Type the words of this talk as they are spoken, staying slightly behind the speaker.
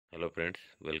Hello friends,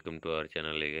 welcome to our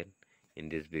channel again. In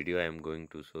this video I am going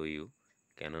to show you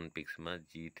Canon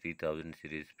G3000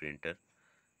 series printer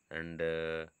and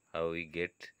how we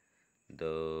get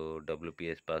the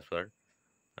WPS password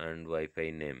and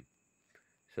Wi-Fi name.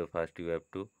 So first you have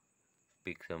to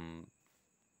pick mm,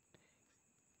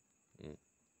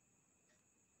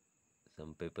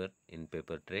 some paper in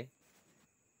paper tray,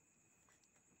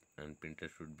 and printer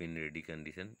should be in ready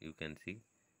condition. You can see.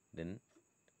 Then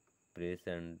press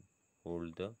and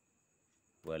hold the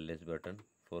wireless button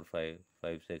for 5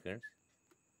 seconds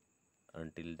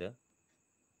until the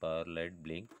power light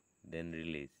blink, then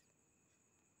release.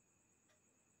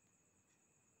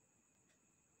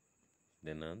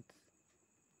 Then once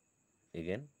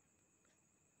again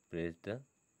press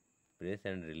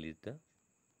and release the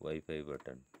Wi-Fi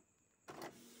button,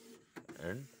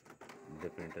 and the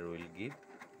printer will give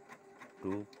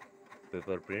two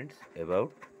paper prints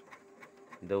about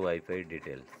the Wi-Fi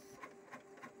details.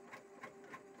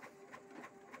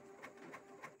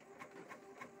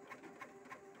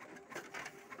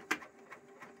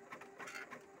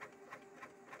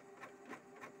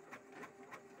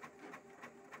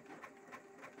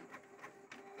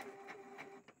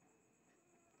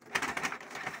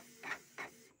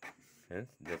 Hence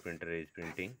the printer is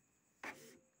printing.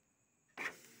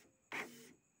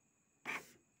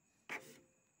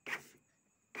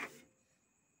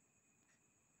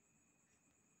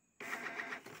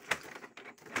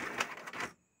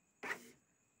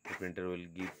 The printer will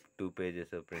give 2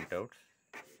 pages of printouts.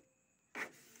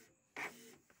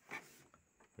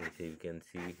 As you can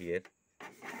see here,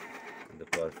 the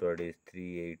password is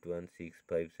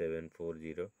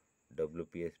 3816570,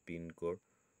 WPS pin code,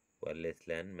 wireless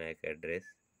LAN, MAC address,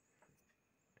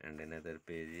 and another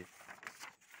page is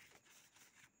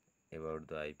about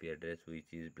the IP address, which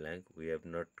is blank. We have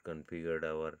not configured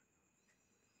our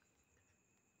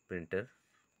printer,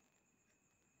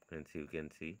 and you can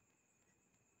see.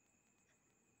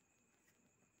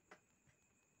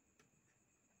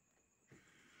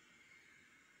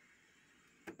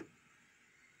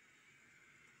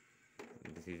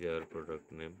 This is our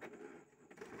product name.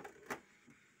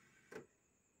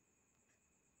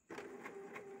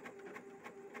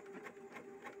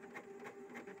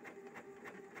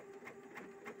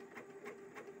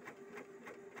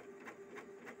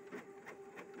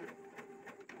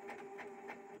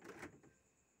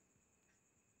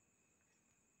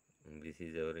 And this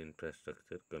is our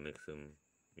infrastructure connection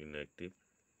inactive.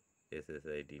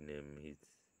 SSID name is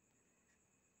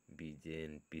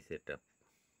BJNP setup,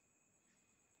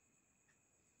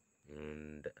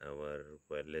 and our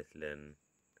wireless LAN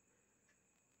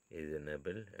is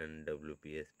enabled, and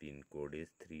WPS pin code is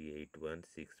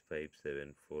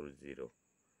 3816570.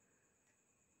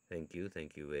 Thank you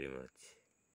very much.